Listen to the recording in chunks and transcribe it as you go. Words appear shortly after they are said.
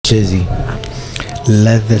Chizzy.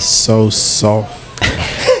 Leather so soft.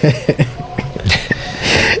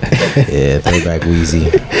 Yeah, throwback Wheezy.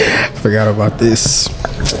 Forgot about this.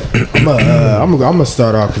 I'm gonna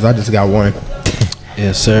start off because I just got one.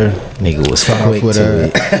 Yes, sir. Nigga was Start off quick with to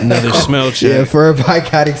it. Another smell check. Yeah, for everybody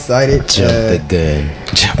got excited. Jump the gun.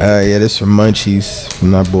 Yeah, this from Munchies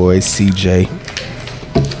from my boy CJ.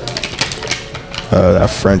 That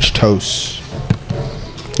French toast.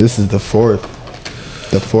 This is the fourth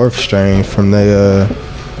strain from they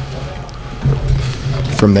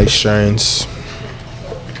strains.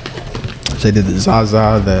 They did the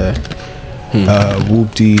Zaza, the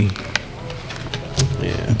Whoopty.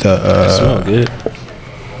 Yeah. The smell good.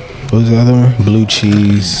 what was the other one? Blue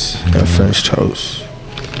cheese and French toast.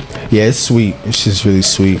 Yeah, it's sweet. It's just really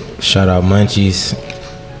sweet. Shout out Munchies.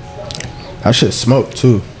 I should smoke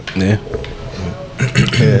too. Yeah.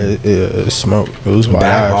 Yeah, smoke. It was my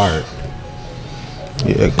That eyes. hard.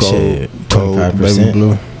 Yeah, Shit, gold, 25%. baby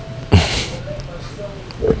blue.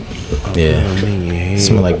 Yeah.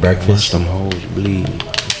 Smell like breakfast. Them hoes bleed.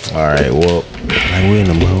 All right, well, Like when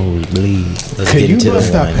them hoes bleed. let's Can get you into bust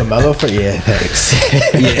the that one. Pomelo for? Yeah, thanks.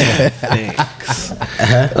 Yeah,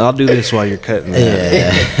 thanks. I'll do this while you're cutting.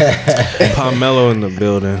 Yeah. Pomelo in the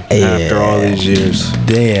building after all these years.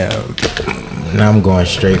 Damn. Now I'm going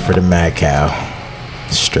straight for the Mad Cow.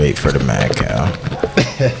 Straight for the Mad Cow.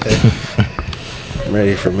 I'm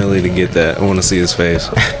ready for Millie to get that. I want to see his face.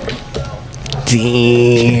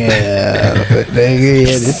 Damn. Nigga, yeah,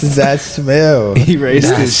 this is that smell. He raised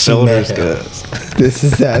That his shoulders, smell. cuz. This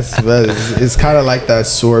is that smell. It's kind of like that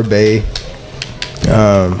sorbet.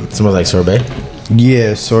 Smells like sorbet.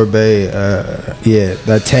 Yeah, sorbet. Yeah,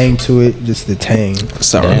 that tang to it, just the tang.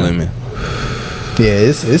 Sour Damn. lemon. Yeah,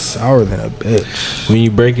 it's sour than a bitch. When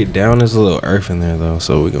you break it down, there's a little earth in there, though.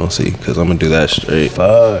 So we're going to see. Because I'm going to do that straight.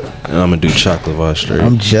 Fuck. And I'm going to do Choclava straight.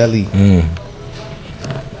 I'm jelly.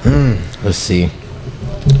 Let's see.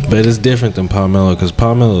 But it's different than Pomelo. Because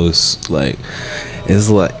Pomelo is like... It's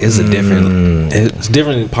a different... It's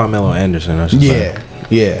different than Pomelo Anderson, I should say.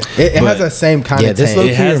 Yeah. It has that same kind Yeah, of this tang.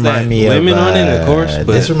 low-key has remind that me of lemon on it, of course, but-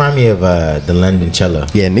 this remind me of the London Cello.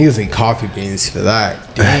 Yeah, niggas need coffee beans for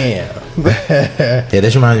that. Damn. Yeah,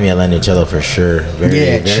 this reminds me of London Cello for sure.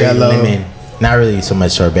 Very cello. lemon. Not really so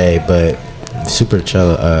much sorbet, but super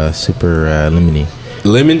cello, super lemony.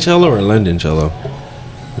 Limoncello or London cello?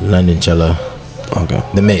 London Cello, Okay.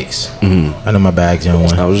 the mix. I know my bag's on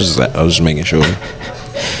one. I was just making sure.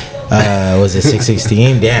 Was it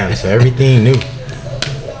 616? Damn, so everything new.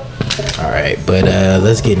 All right, but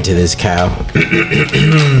let's get into this cow.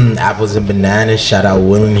 Apples and bananas. Shout out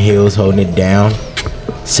Willing Hills holding it down.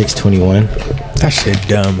 621. That shit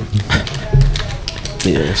dumb.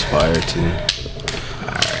 Yeah, it's fire too.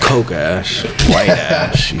 Coke ash, white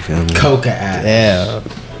ash. You feel me? Coca ass. Damn.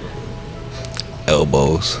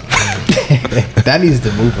 Elbows. That needs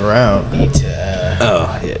to move around. Need to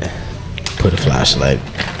Oh yeah. put a flashlight.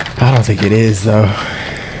 I don't think it is though.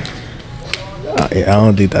 Yeah, I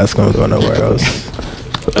don't think that's gonna go nowhere else.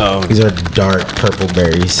 Oh, These are dark purple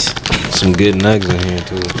berries. some good nugs in here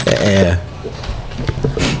too. Yeah.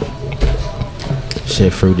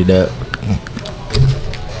 Shit fruited up.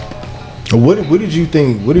 What did you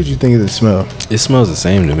think? What did you think of the smell? It smells the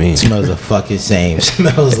same to me. Smells the fucking same.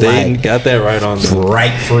 Smells They like got that right on the.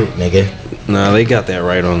 ripe fruit, nigga. Nah, they got that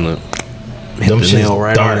right on the. Hit Them the shit's nail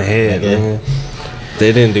right dark, on the head, nigga. man.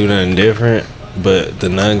 They didn't do nothing different, but the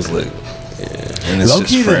nugs look. Yeah, and it's Low just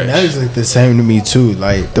key, the fresh. nugs look the same to me too.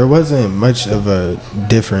 Like there wasn't much of a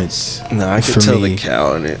difference. Nah, I for could tell me. the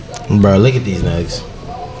cow in it. Bro, look at these nugs.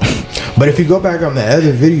 But if you go back on the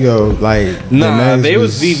other video, like the Nah, nugs they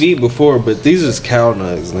was VV before, but these is cow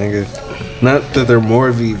nugs, nigga. Not that they're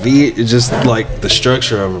more VV, it's just like the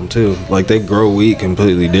structure of them too. Like they grow wheat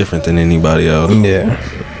completely different than anybody else. Yeah,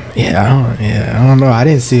 I don't know. I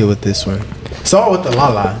didn't see it with this one. Saw it with the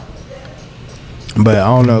Lala, but I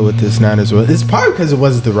don't know what this nine is. It's probably because it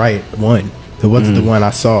wasn't the right one. It wasn't the one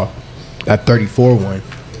I saw. That 34 one.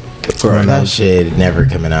 Bro, that shit never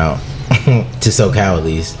coming out. To SoCal at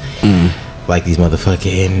least. Like these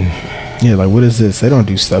motherfucking. Yeah, like what is this? They don't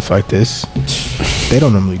do stuff like this. They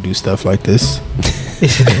don't normally do stuff like this. They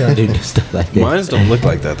don't do stuff like that. Mines don't look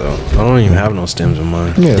like that though. I don't even have no stems in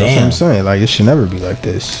mine. Yeah, that's what Damn. I'm saying. Like it should never be like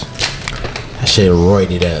this. That shit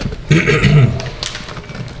roided up.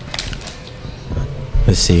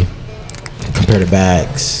 Let's see. Compare the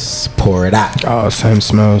bags. Pour it out. Oh, same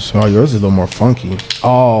smells. Oh, yours is a little more funky.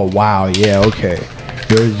 Oh, wow. Yeah, okay.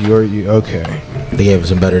 Yours, okay. They gave us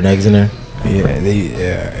some butter nugs in there.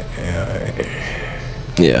 Yeah,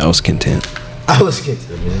 Yeah, I was content. I was kidding,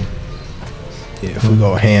 man. yeah. If we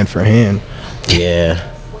go hand for hand, Yeah.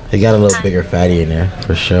 They got a little bigger fatty in there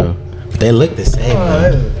for sure. But they look the same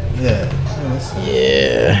though. Yeah.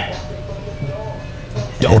 Yeah.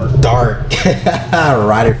 Dark.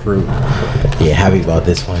 Rotted fruit. Yeah, happy about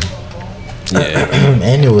this one. Yeah.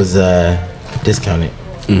 And it was discounted.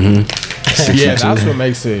 Yeah, that's what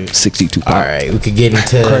makes it 62 pop. All right, we could get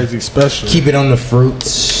into crazy special. keep it on the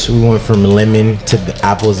fruits. We went from lemon to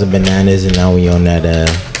apples and bananas, and now we on that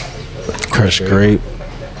Crushed grape.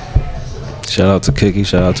 Shout out to Cookie.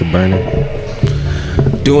 Shout out to Burner.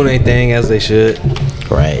 Doing their thing as they should.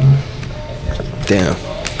 right. Damn.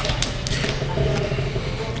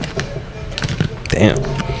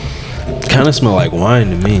 Kind of smell like wine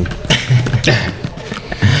to me.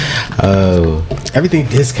 Oh, Everything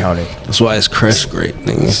discounted. That's why it's crushed grape,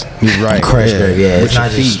 niggas. You're right. crushed grape. Yeah, it's With your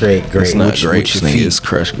not just feet. straight grape. It's not With your grapes, nigga. feet. It's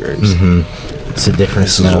crushed grapes. It's a different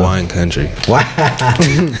This is smell. wine country. Wow.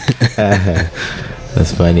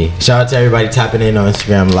 That's funny. Shout out to everybody tapping in on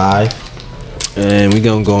Instagram Live. And we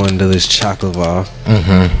gonna go into this Choclava.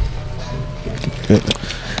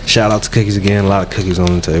 Shout out to Cookies again. A lot of cookies on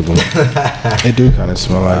the table. It do kind of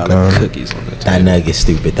smell A like lot of cookies on the table. That nugget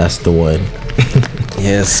stupid. That's the one.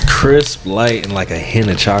 Yes, crisp, light, and like a hint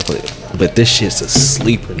of chocolate. But this shit's a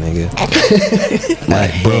sleeper, nigga.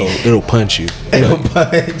 Like, bro, it'll punch you. It'll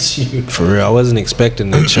punch you. For real, I wasn't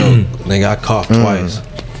expecting to choke. Nigga, I coughed twice.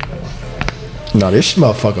 No, this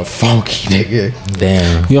motherfucker funky, nigga.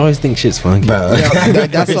 Damn. You always think shit's funky. Bro. Yeah,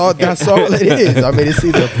 that's all it is. I mean, it's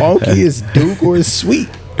either funky, it's Duke, or it's sweet.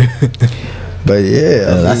 But yeah,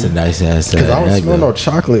 Oh, that's a nice ass. because I don't smell no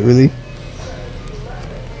chocolate really.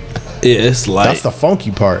 Yeah, it's light. That's the funky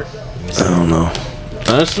part. I don't know.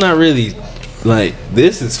 It's not really like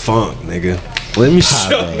this is funk, nigga. Let me show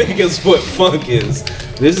man. niggas what funk is.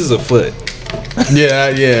 This is a foot.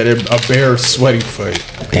 Yeah, they're a bare sweaty foot.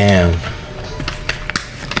 Damn.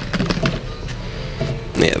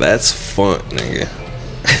 Yeah, that's funk, nigga.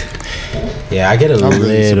 Yeah, I get a I'm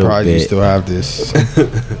really little surprised you bit, still have this.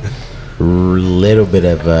 little bit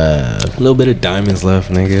of A little bit of diamonds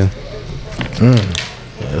left, nigga.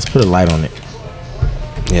 yeah, let's put a light on it.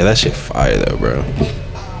 Yeah, that shit fire though, bro.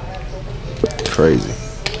 Crazy.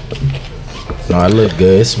 No, it look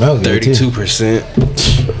good. It smells good too.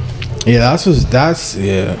 32%. Yeah, that's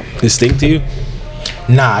yeah. It stink to you?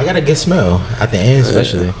 Nah, I got a good smell at the end,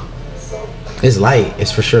 especially. It's light.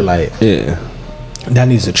 It's for sure light. Yeah. That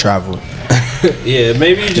needs to travel. Yeah,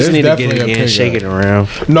 maybe you just There's need to get definitely it a in, pickup. shake it around.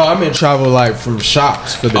 No, I mean travel like from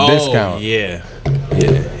shops for the discount. Yeah.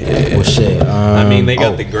 Well, shit. I mean, they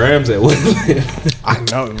got the grams at Woodland. I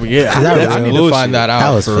know. Yeah, that I need real? to find that out That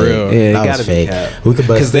was for fake. real. Yeah, it that gotta was be fake. capped. We could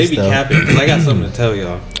bust Because they this be though. capping. Because I got something to tell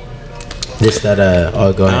y'all. This that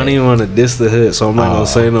oh go I ahead. don't even want to diss the hood, so I'm not gonna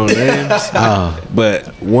say no names. Oh, But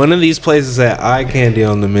one of these places had eye candy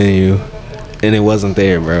on the menu, and it wasn't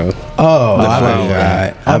there, bro. Oh, I I believe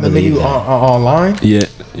that. I On the believe menu that. online.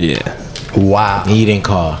 Yeah. Wow. you didn't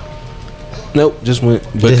call. Nope, just went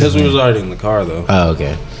because we was already in the car though. Oh,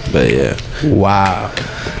 okay. But yeah, Wow.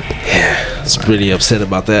 it's pretty upset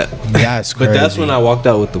about that. That's crazy. But that's when I walked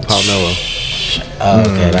out with the Pomelo. Oh,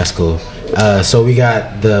 okay, that's cool. So we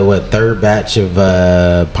got the third batch of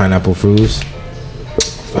pineapple Fruz,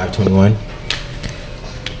 521.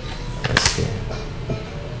 Let's see.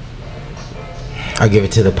 I'll give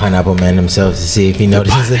it to the pineapple man himself to see if he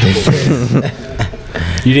notices the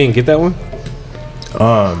difference. You didn't get that one?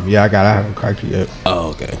 Yeah, I haven't cracked it yet. Oh,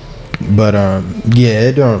 okay. But yeah,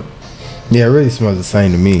 it don't. Yeah, it really smells the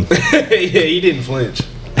same to me. Yeah, you didn't flinch.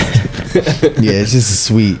 Yeah, it's just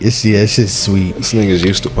sweet. It's just sweet. This nigga's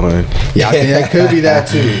used to pine. Yeah, I think that could be that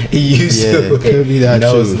too. He used Yeah, to. it could be that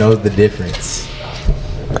knows too. knows the difference.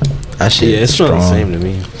 That shit Yeah, it is smells the strong. same to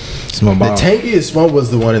me. Smell The bomb. tankiest one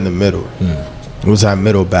was the one in the middle. It was that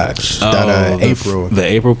middle batch. That April. The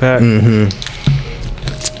April pack?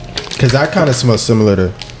 Because that kind of smells similar to.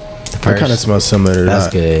 That kind of smells similar to That's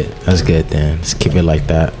that. good. That's good then. Let's keep it like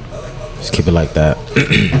that. Just keep it like that.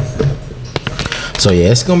 So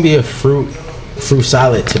yeah, it's gonna be a fruit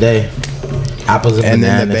salad today. Apples and And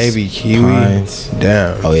bananas. then the baby kiwi. pines.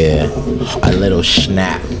 Damn. Oh yeah, a little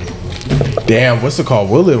snap. Damn, what's it called?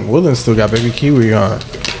 Woodland still got baby kiwi on.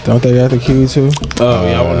 Don't they got the kiwi too? Oh,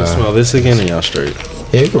 y'all want to smell this again and y'all straight?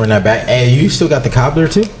 Yeah, we can run that back. Hey, you still got the cobbler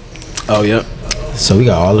too? Oh, yep. So we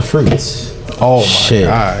got all the fruits. Oh my Shit.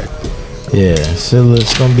 god. Yeah, so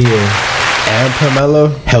it's gonna be a And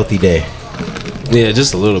pomelo? healthy day. Yeah,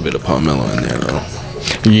 just a little bit of pomelo in there,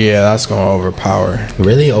 though. Yeah, that's gonna overpower.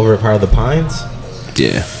 Really overpower the pines.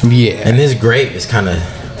 Yeah. Yeah. And this grape is kind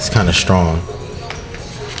of strong.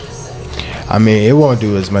 I mean, it won't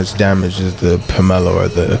do as much damage as the pomelo or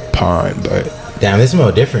the pine, but Damn, this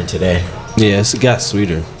smells different today. Yeah, it's got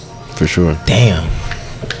sweeter. for sure. Damn.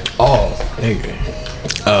 Oh, nigga.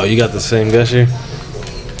 Oh, you got the same Gusher?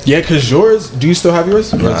 Yeah, cause yours. Do you still have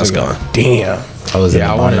yours? No, it's gone. Damn. I was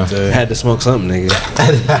Yeah, I wanted to. Had to smoke something, nigga.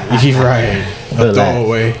 You're right. A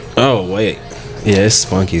throwaway. Oh wait, yeah, it's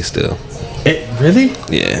funky still. It really?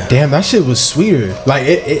 Yeah. Damn, that shit was sweeter. Like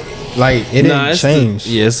it didn't change.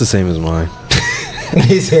 Yeah, it's the same as mine.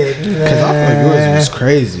 He said, Cause I feel like yours was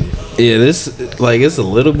crazy. Yeah, this like it's a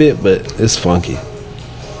little bit, but it's funky.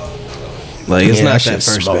 Like it's Yeah, not that that shit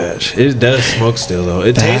first smoke. batch. It does smoke still though.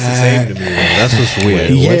 It tastes the same to me. Though. That's what's weird.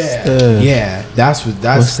 Yeah,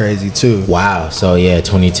 that's crazy too. wow. So yeah,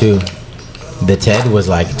 22. The Ted was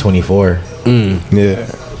like 24. Yeah,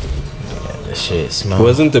 The shit smoked.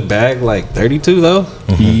 Wasn't the bag like 32 though?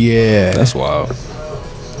 yeah. That's wild.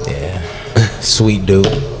 Yeah. Sweet dude.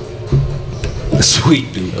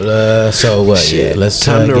 Sweet dude. So what? Shit. Yeah, let's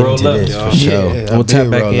Time to get roll into up, this y'all. for sure. Yeah. We'll tap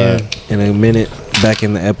back roll in a minute. Back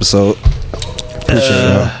in the episode.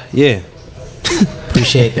 Appreciate y'all. Yeah.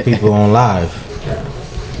 Appreciate the people on live.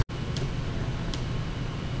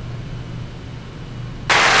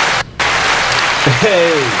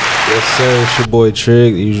 Hey, yes sir. It's your boy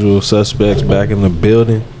Trig, the usual suspects back in the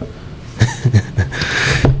building.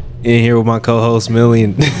 In here with my co-host Millie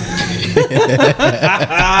and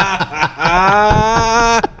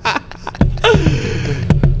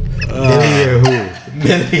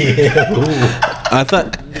I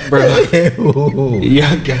thought, bro. Yeah,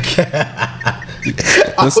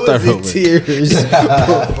 let's start over. Tears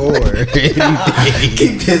before.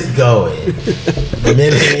 Keep this going.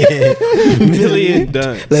 Million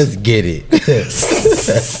done. Let's get it.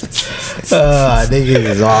 Niggas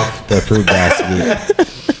is off the fruit basket.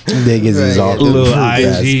 Niggas is off the Little fruit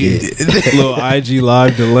IG, basket. little IG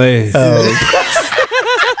live delay.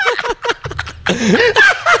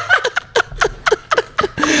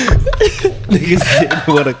 Niggas didn't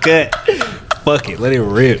want to cut. Fuck it, let it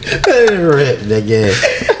rip. Rip, nigga.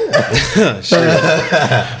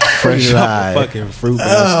 Fresh off a fucking fruit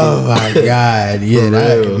basket. Oh my god, yeah,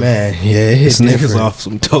 that, man, yeah, This it's niggas different. off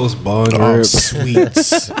some toast bong Off rip.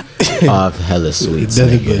 sweets, Off hella sweets.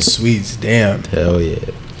 nothing nigga. but sweets. Damn, Hell yeah.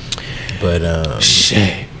 But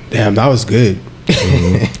shit, damn, that was good.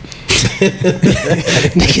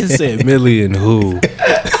 Niggas said million who?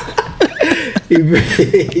 you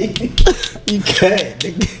can't,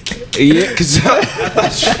 nigga. Yeah, cause I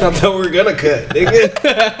thought we were gonna cut, nigga.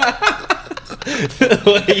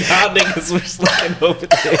 Well, y'all niggas were sliding over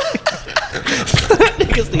there.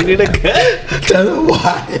 Niggas needed a cut. Tell them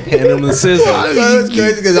why. And them the scissors. That was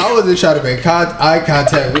crazy because I wasn't trying to make eye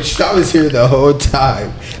contact with you. I was here the whole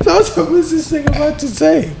time. So I was like, what's this thing about to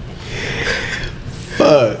say?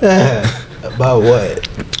 Fuck. About what?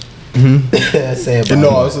 Say about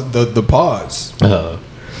No, what? it's the pause. Oh,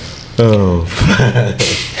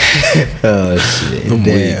 shit.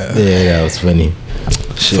 Damn. Yeah, that was funny.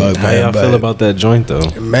 Shit, Fuck, how man, y'all but- feel about that joint though?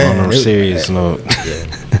 Man, on a it- serious note.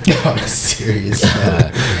 On a serious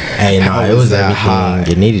note. Hey, no, How it was was that everything high?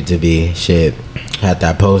 it needed to be. Shit. Had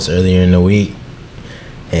that post earlier in the week.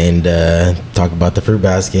 And talk about the fruit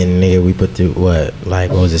basket. And nigga, we put through what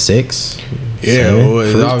was it, 6? Yeah, 7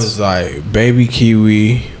 I fruits? was like baby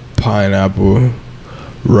kiwi, pineapple,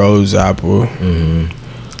 rose apple,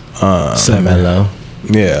 Pomelo.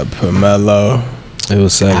 yeah, pomelo. It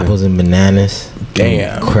was 7. Apples and bananas.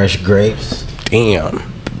 Damn. Crushed grapes.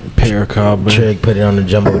 Damn. Pear cobbler. Trig put it on the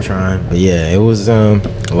jumbotron. But yeah, it was a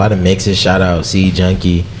lot of mixes. Shout out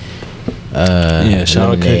Junky. Yeah, shout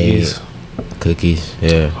out lemonade, cookies. Cookies,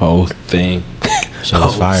 yeah. Whole thing. Shit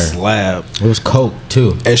was fire. Slab. It was Coke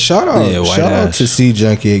too. And shout Yeah, white out ash. to C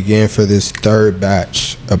Junky again for this third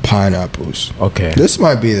batch of pineapples. Okay. This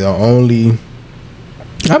might be the only.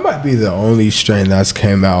 That might be the only strain that's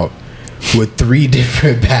came out with 3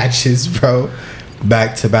 different batches, bro.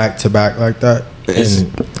 Back to back to back like that. It's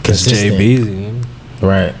consistent. JB.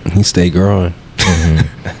 Right. He stay growing.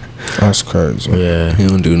 That's crazy. Yeah. He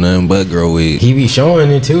don't do nothing but grow weed. He be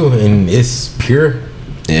showing it too, and it's pure.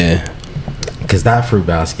 Yeah. Cause that fruit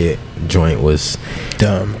basket joint was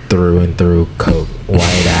Dumb. through and through Coke,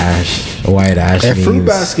 white ash. White ash. And fruit means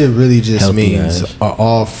basket really just healthy means ash.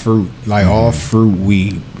 all fruit, like all fruit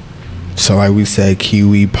weed. So like we said,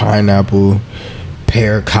 kiwi, pineapple,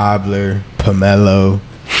 pear cobbler, pomelo,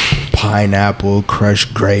 pineapple,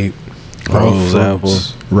 crushed grape, all Rose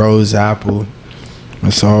fruits. apple. Rose apple.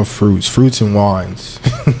 It's all fruits and wines.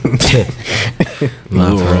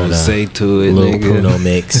 Not Little for real, say to it, little nigga. Pruno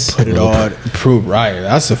mix. Put it all prove right.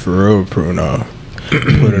 That's a for real Pruno.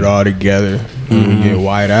 Put it all together. And we get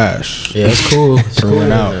white ash. Yeah, it's cool. It's cool.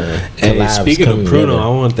 Pruning out. Hey, Collabs speaking of coming Pruno, together. I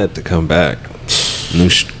want that to come back.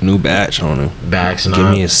 New batch on him. Backs Give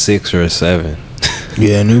me a 6 or a 7.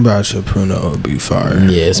 Yeah, new batch of Pruno would be fire.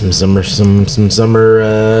 Yeah, some summer. Yeah,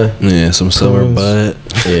 some summer Cruise. bud.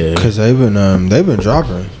 Yeah, Cause they've been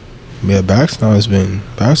dropping. Yeah, Backstone has been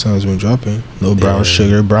dropping. Little brown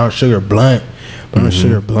sugar blunt. Brown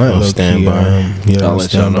sugar blunt. I'll low stand key, by. Yeah, I'll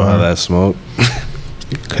let y'all know how that smoke.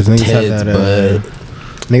 Cause niggas Ted's had bud.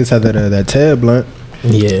 that Ted blunt.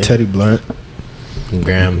 Yeah. Teddy blunt.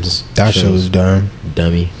 Grams. That shit was done.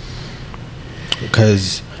 Dummy.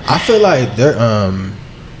 Cause I feel like their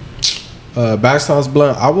Backstone's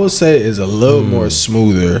blunt, I will say, is a little more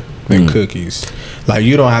smoother than Cookies. Like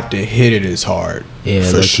you don't have to hit it as hard. Yeah,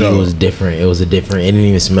 for sure. It was different. It was a different. It didn't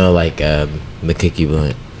even smell like the cookie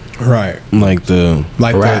blunt. Right. Like the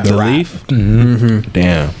Like the the wrap. leaf. Mm-hmm.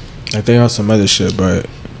 Damn, Like they on some other shit, but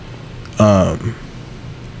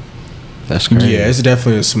that's crazy. yeah, it's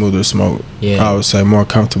definitely a smoother smoke. Yeah. I would say more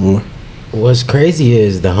comfortable. What's crazy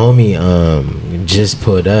is the homie just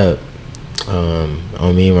put up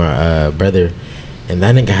on me and my brother, and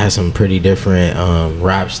that nigga had some pretty different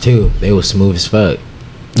raps too. They was smooth as fuck.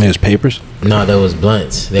 There's papers. No, there was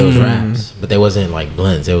blunts. There was raps, but they wasn't like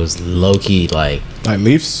blunts. It was low key like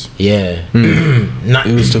Leafs. yeah. Not.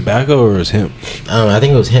 It was tobacco or it was hemp. I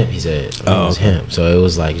think it was hemp. He said it was okay. hemp. So it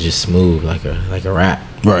was like just smooth, like a rap.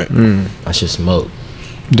 Right. I should smoke.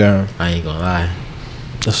 Damn. I ain't gonna lie.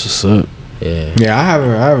 That's what's up. Yeah. Yeah, I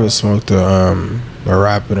haven't smoked a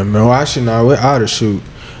rap in a minute. Well, actually, no, I had a shoot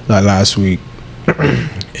like last week,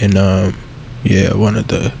 and yeah, one of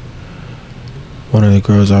the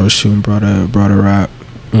girls I was shooting brought a rap.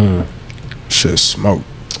 Shit smoked.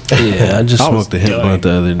 Yeah, I just I was smoked the hemp done. blunt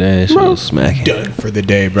the other day. Shit was smacking. Done for the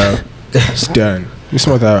day, bro. It's done. We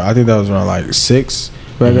smoked that. I think that was around like 6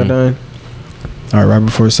 when I got done. All right, right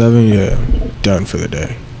before 7. Yeah, done for the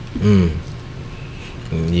day.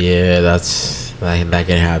 Yeah, that's like that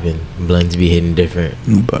can happen. Blends be hitting different.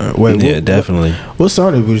 But wait, Yeah, definitely. What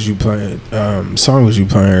song was you playing? Song was you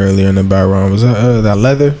playing earlier in the background? Was that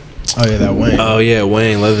Leather? Oh yeah, that Wayne. Oh yeah,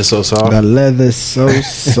 Wayne, leather so soft. That Leather so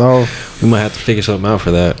soft. We might have to figure something out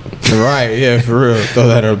for that. Right? Yeah, for real. Throw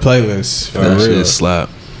that on a playlist. For That real. shit slap.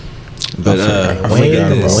 But I forgot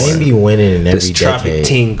Wayne about Wayne be winning in this every tropic decade.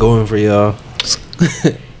 team going for y'all.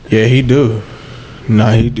 Yeah, he do.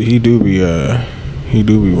 Nah, he do be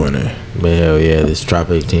winning. But hell yeah, this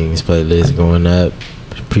Tropic Teams playlist going up.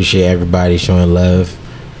 Appreciate everybody showing love.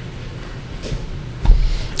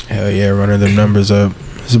 Hell yeah, running them numbers up.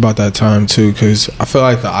 It's about that time too, cause I feel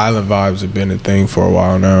like the island vibes have been a thing for a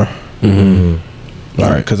while now.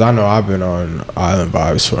 Like, cause I know I've been on island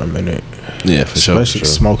vibes for a minute. Yeah, for sure. Especially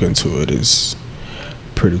smoking to it is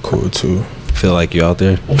pretty cool too. Feel like you out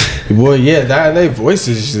there. Well, yeah, that their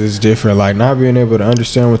voices is different. Like not being able to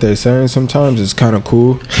understand what they're saying sometimes is kind of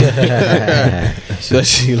cool.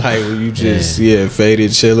 Especially like when you just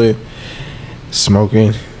faded, chilling,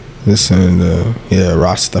 smoking, listening to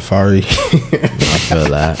Rastafari. I feel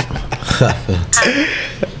that.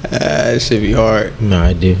 It should be hard, No,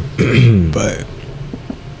 I do. but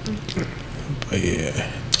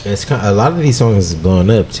yeah. It's kind a lot of these songs is blowing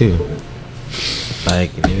up too.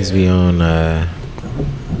 Like niggas be on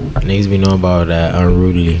niggas be knowing about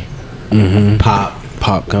Unruly.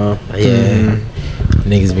 Popcorn. Yeah.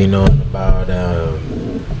 Niggas be knowing about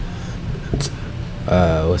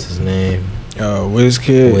what's his name?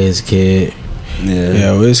 Wizkid. Wizkid.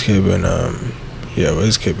 Yeah. Wizkid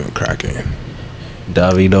been cracking.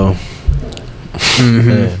 Davido.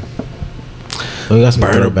 Yeah. We got some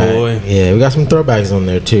Burna throwbacks. Boy. Yeah, we got some throwbacks on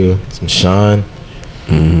there too. Some Sean.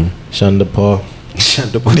 Sean DePaul.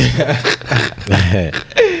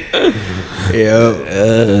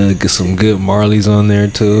 Get some good Marleys on there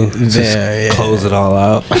too. Just close it all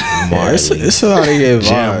out. It's a lot of good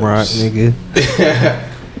Jam rock, vibes. nigga.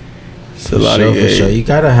 It's a lot of For sure. You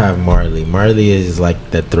gotta have Marley. Marley is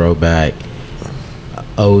like the throwback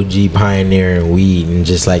OG pioneering weed and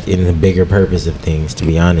just like in the bigger purpose of things, to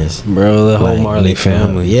be honest. Bro, the whole Like, Marley mixing up-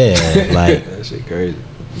 family. Yeah, like That shit crazy.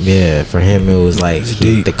 yeah, for him it was like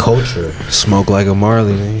the culture. Smoke like a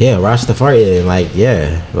Marley, nigga. Yeah, Rastafari and like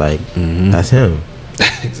that's him.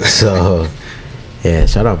 So yeah,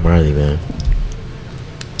 shout out Marley, man.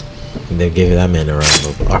 They're giving that man a round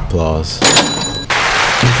of applause.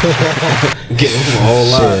 Give him a whole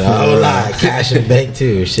lot. Shit, a whole lot. Cash and bank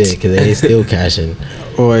too. Shit, because they still cashing.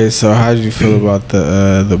 Wait, so how did you feel about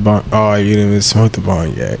the bong? Oh, you didn't even smoke the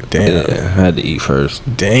bong yet. Damn. Yeah, I had to eat first.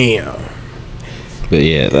 Damn. But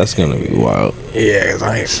yeah, that's gonna be wild. Yeah, it's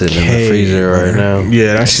like Sitting in the freezer right now.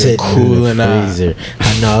 Yeah, that shit cooling out. freezer.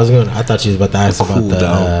 I thought you was about to ask about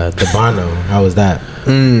the Bono. How was that?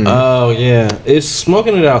 Oh yeah, it's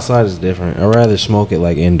smoking it outside is different. I'd rather smoke it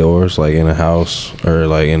like indoors, like in a house or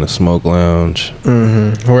like in a smoke lounge.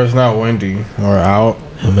 Where it's not windy or out.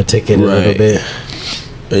 I'm gonna take it a little bit.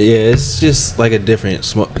 Yeah, it's just like a different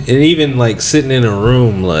smoke. And even like sitting in a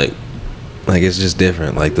room, like it's just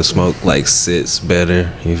different. Like the smoke like sits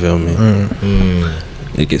better. You feel me?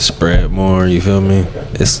 It gets spread more. You feel me?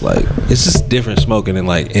 It's just different smoking than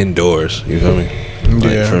like indoors. You feel me?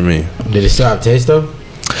 Like for me. Did it still have taste though?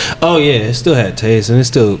 Oh yeah, it still had taste and it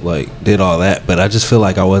still like did all that. But I just feel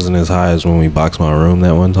like I wasn't as high as when we boxed my room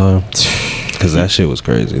that one time. Cause that shit was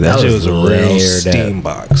crazy. That shit was a real steam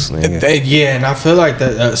box, nigga. Yeah, and I feel like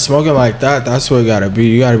that smoking like that. That's what it gotta be.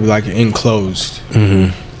 You gotta be like enclosed.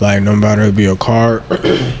 Like no matter it be a car,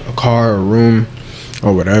 a room,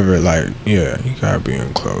 or whatever. Like yeah, you gotta be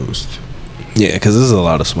enclosed. Yeah, cause this is a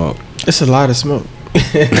lot of smoke. It's a lot of smoke.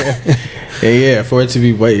 yeah, for it to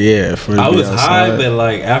be I was high, but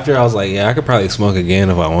like after I was like, yeah, I could probably smoke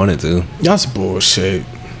again if I wanted to. That's bullshit.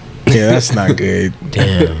 Yeah, that's not good.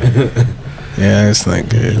 Damn. Yeah, it's not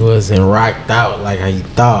good. He wasn't rocked out like how you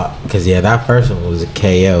thought. Cause yeah, that first one was a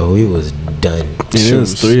KO. We was done. It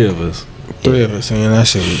was three of us. And that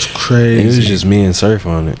shit was crazy. It was just me and Surf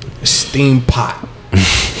on it. Steam pot.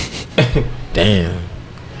 Damn.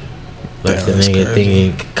 Like the nigga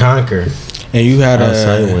thinking conquer. And you had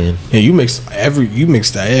win. And you mixed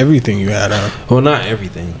everything you had on. Well, not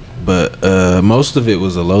everything, but most of it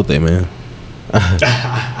was elote, man.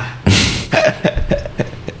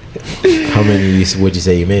 How many would you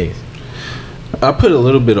say you mixed? I put a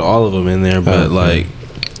little bit of all of them in there, but like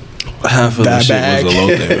half of the shit was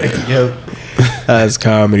elote, man. Yep. That's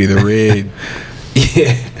comedy. The red.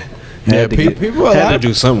 Yeah, people had to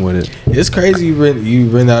do something with it. It's crazy you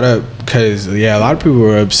bring that up because a lot of people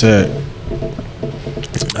were upset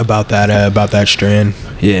about that strand.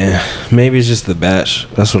 Yeah, maybe it's just the batch.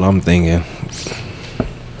 That's what I'm thinking.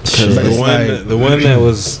 Because the one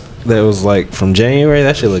that was like from January,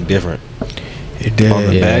 that shit looked different. It did on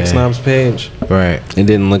the Bag Snobs page. Right. It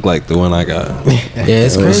didn't look like the one I got. Yeah,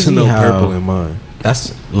 it's crazy. No purple in mine. That's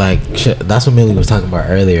what Millie was talking about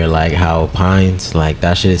earlier. Like how Pines, like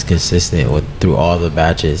that shit is consistent through all the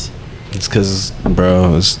batches. It's because,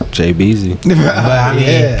 bro, it's Jay Beezy. But I mean,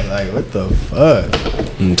 yeah, like what the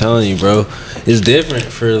fuck? I'm telling you, bro, it's different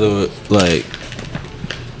for the like.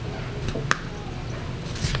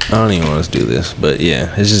 I don't even want to do this, but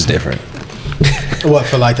yeah, it's just different. What,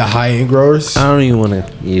 for like the high end growers? I don't even want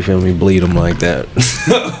to, you feel me, bleed them like that.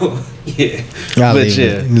 Yeah,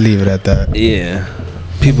 leave it at that. Yeah,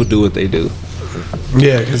 people do what they do.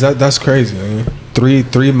 Yeah, because that's crazy, man.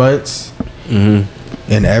 3 months, and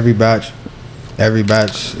every batch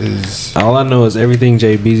is. All I know is everything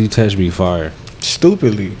Jay Beezy touch be fire.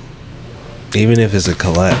 Stupidly, even if it's a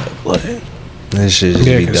collab, like that shit just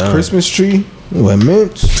be done. Christmas tree with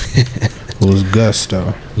mints was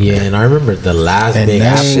gusto. Yeah, and I remember the last and big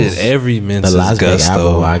apple. Shit, every mint is gusto. Big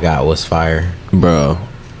apple I got was fire, bro.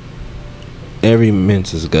 Every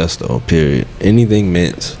mint is gusto. Period. Anything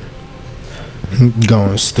mints.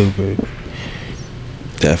 Going stupid.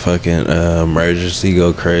 That fucking emergency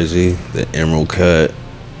go crazy. The emerald cut.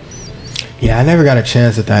 Yeah, I never got a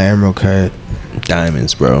chance at that emerald cut.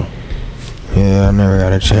 Diamonds, bro. Yeah, I never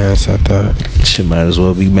got a chance at that. Shit might as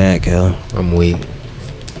well be Mad Cow. I'm weak.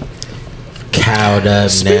 Cowed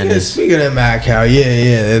up nanas. Speaking of Mad Cow,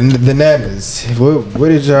 yeah, the nanas. What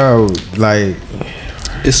did y'all like?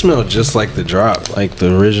 It smelled just like the drop, like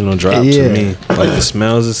the original drop to me. Like the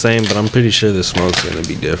smell's the same, but I'm pretty sure the smoke's gonna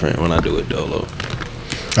be different when I do it dolo.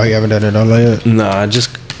 Oh, you haven't done it dolo yet? No, I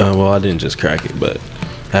just I didn't just crack it, but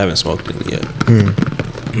I haven't smoked it yet.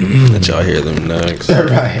 Let y'all hear them nugs.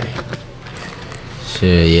 Right.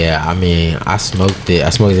 Shit, yeah. I mean, I smoked it.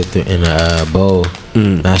 I smoked it in a bowl.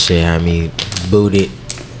 That shit had me booted.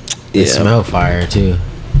 It smelled fire too.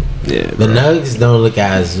 Yeah. The nugs don't look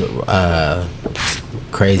as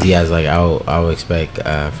crazy as like I would expect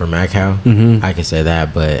for Mad Cow. I can say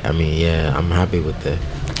that, but I mean, yeah, I'm happy with the.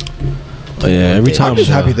 Yeah, every time I'm just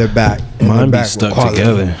happy they're back. Mine be stuck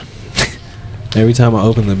together. Every time I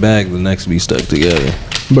open the bag, the next be stuck together.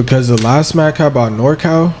 Because the last Mad Cow by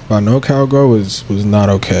NorCal Grow was not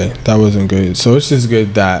okay. That wasn't good. So it's just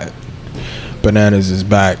good that Bananas is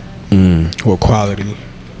back with quality.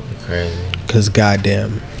 Crazy. Cause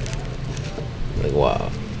goddamn. Like wow.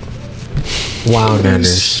 Wow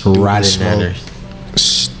nanners. Rotten nanners.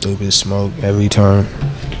 Stupid smoke every time.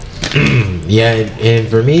 Yeah, and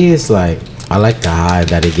for me it's like I like the high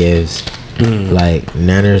that it gives. Like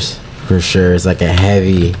Nanners for sure. It's like a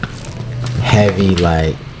heavy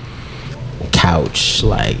like couch.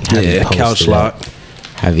 Like couch lock.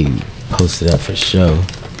 Heavy posted up for sure.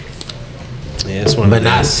 Yeah, it's one. But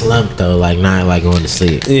not slumped though. Like not like going to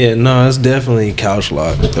sleep. Yeah, no, it's definitely couch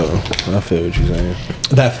lock though. I feel what you're saying.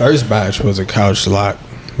 That first batch was a couch lock.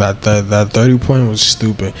 That 30 point was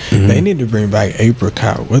stupid. They need to bring back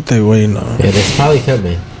apricot. What they waiting on? Yeah, that's probably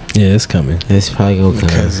coming. Yeah, it's coming. It's probably gonna come.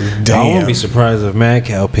 Because I damn, won't be surprised if Mad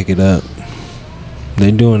Cow pick it up.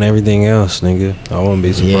 They doing everything else, nigga. I won't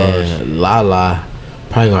be surprised. Yeah, Lala.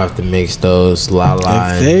 Probably gonna have to mix those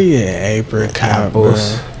Lala if they get apricot,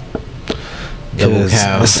 apples. bro. Double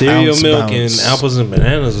cow. Cereal Ounce milk bounce. and apples and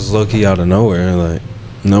bananas is low key out of nowhere. Like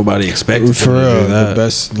nobody expected For them to real, do that. the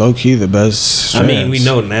best, low key, the best. I mean, we strands.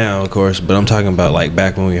 know now, of course, but I'm talking about like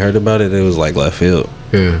back when we heard about it, it was like left field.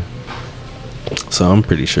 Yeah. So I'm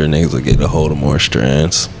pretty sure niggas will get a hold of more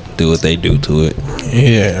strands, do what they do to it.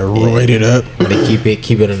 Yeah, roid it up. But keep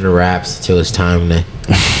it under wraps till it's time to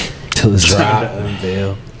Till it's Drop. time to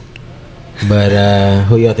unveil. But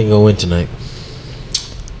who y'all think gonna win tonight?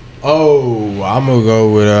 Oh, I'm gonna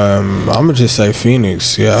go with I'm gonna just say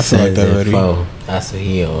Phoenix. Yeah, I feel like they're ready. Foe. That's what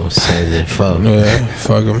he on. Says it foe. Yeah,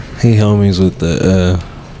 fuck them. He homies with the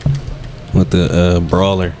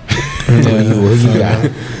brawler, Who you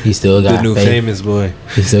got? He still got the new faith. famous boy.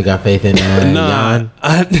 He still got faith in Jan.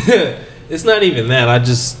 It's not even that.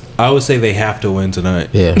 I would say they have to win tonight.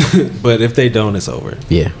 Yeah. But if they don't, it's over.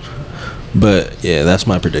 Yeah. But yeah, that's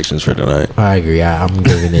my predictions for tonight. I agree. I'm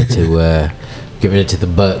giving it to the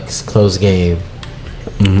Bucks. Close game.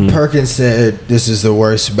 Perkins said this is the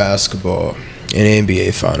worst basketball in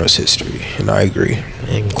NBA Finals history, and I agree.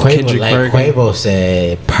 And Quavo, Kendrick like Perkins. Quavo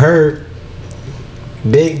said, Perk,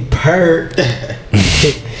 big Perk.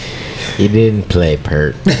 He didn't play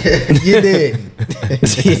Perk. You did.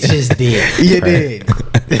 He just did. You Perk.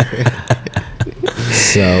 did.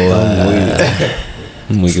 So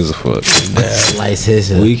I'm weak as a fuck. slice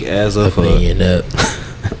his Weak as a fuck. opinion up.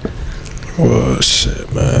 Oh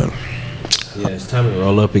shit, man. Yeah, it's time to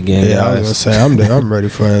roll up again, Yeah, I was guys. gonna say I'm ready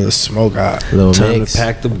for another smoke out. Little Time mix. to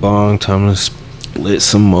pack the bong. Time to split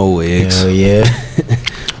some more wigs. Hell yeah.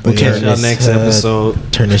 We'll catch Turn y'all this, next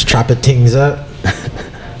episode. Turn this tropping things up.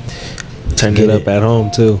 Turn get it up it. at home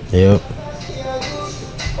too. Yep.